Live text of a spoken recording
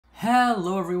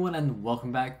Hello everyone and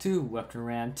welcome back to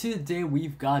WebtoonRant. Today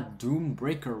we've got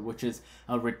Doombreaker, which is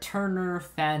a returner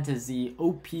fantasy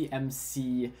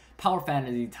OPMC power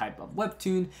fantasy type of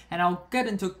webtoon, and I'll get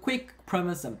into a quick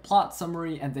premise and plot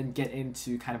summary and then get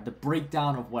into kind of the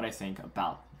breakdown of what I think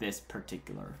about this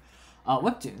particular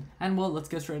webtoon. And well, let's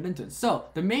get straight into it. So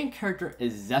the main character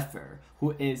is Zephyr,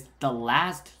 who is the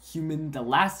last human, the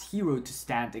last hero to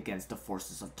stand against the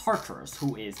forces of Tartarus,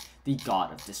 who is the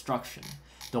god of destruction.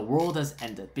 The world has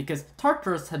ended because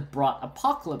Tartarus had brought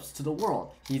apocalypse to the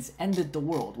world. He's ended the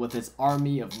world with his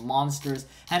army of monsters,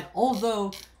 and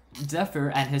although Zephyr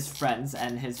and his friends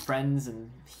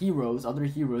and heroes, other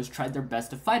heroes, tried their best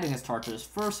to fight against Tartarus'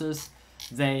 forces,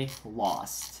 they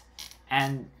lost.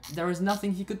 And there was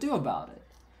nothing he could do about it.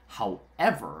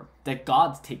 However, the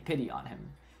gods take pity on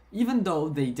him, even though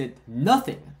they did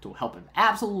nothing to help him,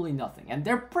 absolutely nothing, and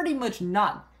they're pretty much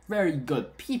not very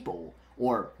good people,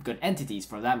 or good entities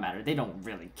for that matter. They don't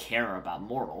really care about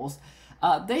mortals.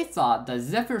 They thought that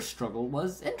Zephyr's struggle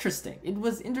was interesting. It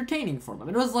was entertaining for them.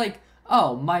 It was like,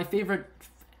 oh, my favorite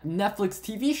Netflix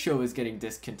TV show is getting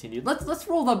discontinued. Let's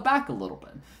roll that back a little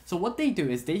bit. So what they do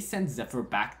is they send Zephyr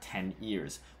back 10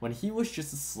 years, when he was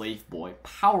just a slave boy,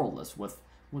 powerless, with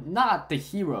not the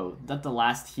hero, not the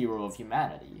last hero of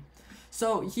humanity.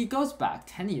 So he goes back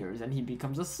 10 years and he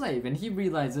becomes a slave, and he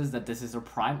realizes that this is a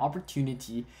prime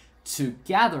opportunity to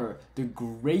gather the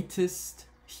greatest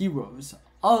heroes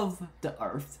of the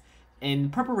earth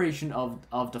in preparation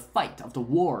of the fight, of the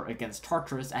war against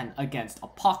Tartarus and against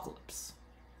Apocalypse.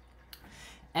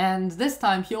 And this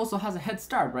time he also has a head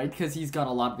start, right? Because he's got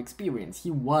a lot of experience.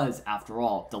 He was, after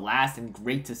all, the last and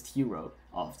greatest hero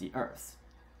of the earth.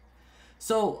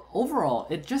 So overall,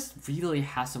 it just really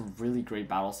has some really great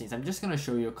battle scenes. I'm just gonna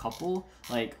show you a couple.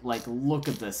 Like look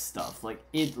at this stuff. Like,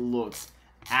 it looks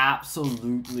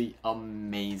absolutely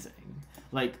amazing.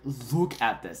 Like, look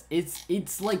at this.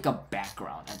 It's like a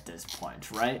background at this point,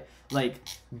 right? Like,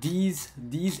 these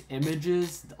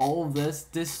images, all of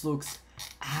this looks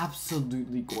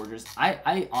absolutely gorgeous.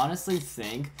 I honestly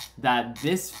think that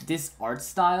this art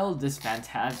style, this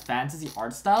fantasy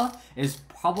art style, is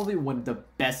probably one of the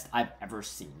best I've ever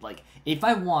seen. Like, if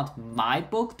I want my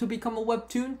book to become a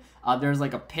webtoon, there's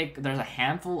a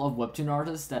handful of webtoon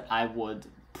artists that I would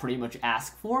pretty much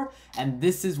ask for, and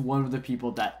this is one of the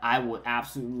people that I would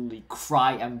absolutely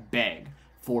cry and beg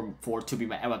for to be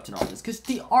my webtoon artist, because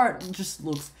the art just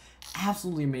looks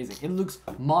absolutely amazing. It looks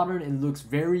modern, it looks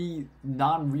very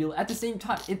non-real. At the same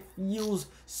time, it feels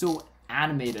so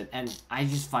animated, and I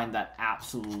just find that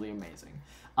absolutely amazing.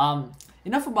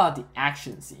 Enough about the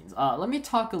action scenes. Let me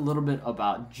talk a little bit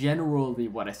about generally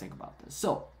what I think about this.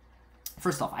 So,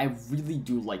 first off, I really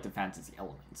do like the fantasy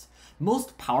elements.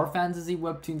 Most power fantasy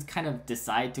webtoons kind of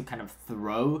decide to kind of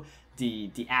throw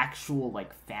the actual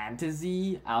like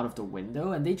fantasy out of the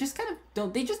window, and they just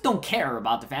don't care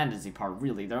about the fantasy part,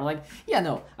 really. They're like, yeah,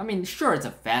 no, I mean, sure, it's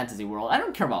a fantasy world. I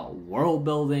don't care about world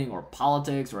building or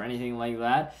politics or anything like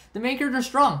that. The main character's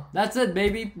strong. That's it,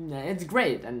 baby. It's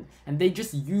great. And they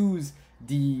just use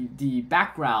the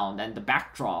background and the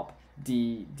backdrop,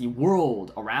 the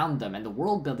world around them and the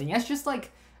world building as just like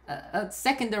a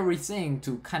secondary thing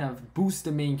to kind of boost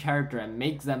the main character and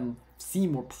make them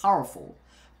seem more powerful.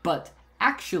 But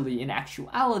actually, in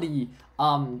actuality,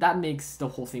 that makes the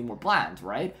whole thing more bland,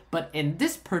 right? But in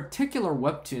this particular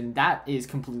webtoon, that is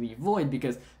completely void,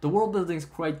 because the world building is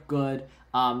quite good,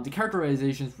 the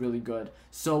characterization is really good,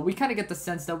 so we kind of get the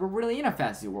sense that we're really in a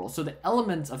fantasy world. So the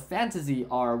elements of fantasy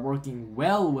are working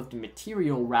well with the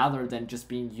material rather than just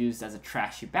being used as a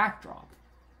trashy backdrop.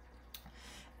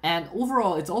 And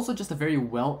overall, it's also just a very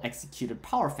well-executed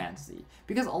power fantasy,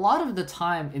 because a lot of the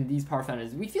time in these power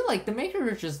fantasies, we feel like the maker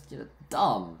is just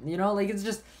dumb, you know, like it's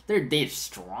just they're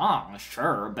strong,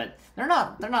 sure, but they're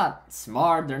not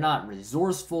smart, they're not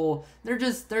resourceful, they're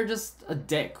just a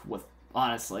dick with,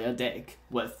 honestly, a dick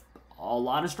with a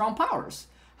lot of strong powers.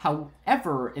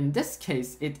 However, in this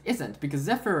case, it isn't, because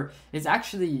Zephyr is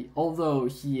actually, although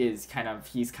he's kind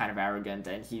of arrogant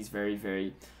and he's very,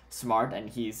 very smart and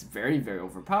he's very, very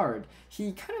overpowered,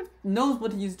 he kind of knows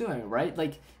what he's doing, right?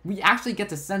 Like, we actually get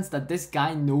the sense that this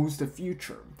guy knows the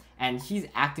future and he's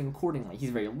acting accordingly. He's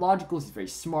very logical, he's very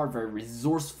smart, very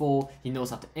resourceful, he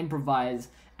knows how to improvise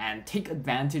and take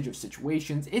advantage of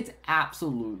situations. It's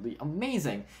absolutely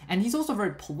amazing. And he's also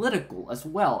very political as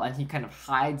well, and he kind of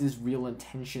hides his real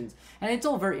intentions, and it's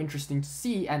all very interesting to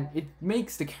see, and it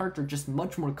makes the character just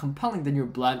much more compelling than your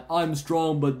bland, I'm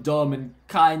strong but dumb and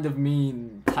kind of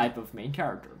mean type of main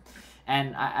character.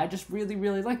 And I just really,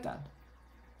 really like that.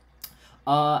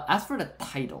 As for the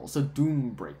title, so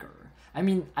Doombreaker, I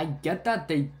mean, I get that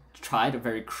they tried a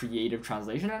very creative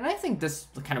translation, and I think this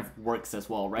kind of works as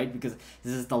well, right? Because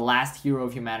this is the last hero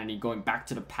of humanity going back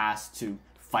to the past to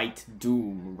fight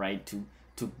doom, right?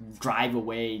 To drive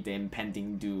away the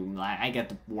impending doom. I get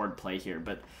the wordplay here,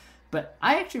 but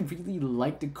I actually really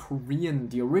like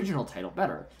the original title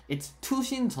better. It's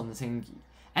투신전생기,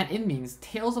 and it means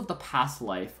tales of the past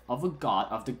life of the god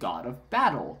of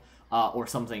battle. Or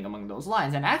something along those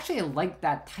lines. And actually I like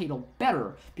that title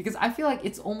better because I feel like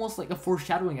it's almost like a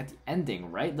foreshadowing at the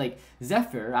ending, right? Like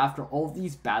Zephyr, after all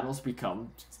these battles, becomes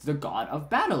the god of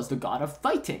battles, the god of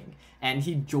fighting. And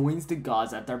he joins the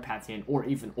gods at their pantheon, or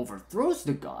even overthrows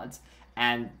the gods,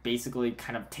 and basically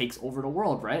kind of takes over the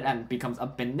world, right? And becomes a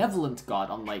benevolent god,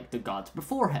 unlike the gods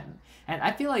before him. And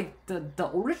I feel like the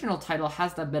original title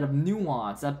has that bit of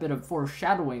nuance, that bit of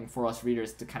foreshadowing for us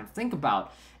readers to kind of think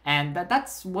about. And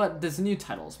that's what this new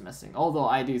title is missing, although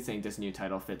I do think this new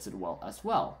title fits it well as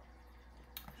well.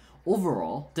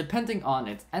 Overall, depending on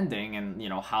its ending and, you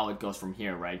know, how it goes from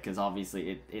here, right? Because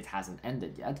obviously it hasn't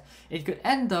ended yet. It could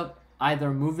end up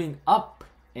either moving up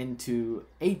into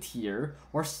A tier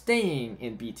or staying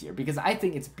in B tier, because I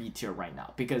think it's B tier right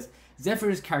now, because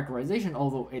Zephyr's characterization,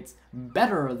 although it's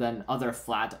better than other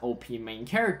flat OP main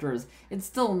characters, it's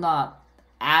still not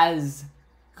as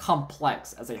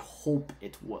complex as I hope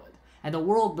it would. And the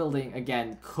world building,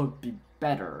 again, could be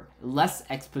better, less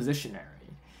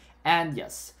expositionary. And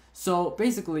yes, so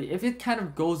basically, if it kind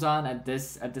of goes on at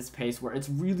this pace where it's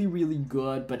really, really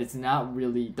good, but it's not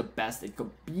really the best it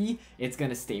could be, it's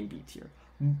gonna stay in B tier.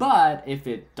 But if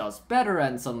it does better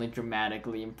and suddenly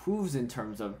dramatically improves in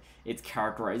terms of its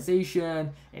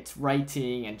characterization, its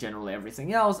writing, and generally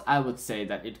everything else, I would say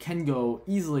that it can go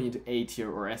easily into A tier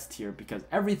or S tier because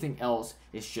everything else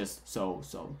is just so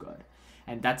good.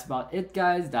 And that's about it,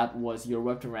 guys. That was your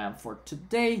Webtoon Rant for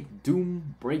today,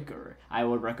 Doom Breaker. I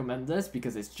would recommend this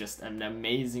because it's just an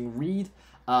amazing read.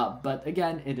 But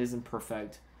again, it isn't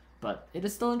perfect, but it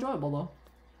is still enjoyable though.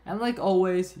 And like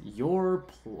always, your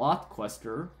plot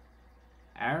quester,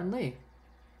 Aaron Lee.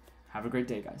 Have a great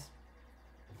day, guys.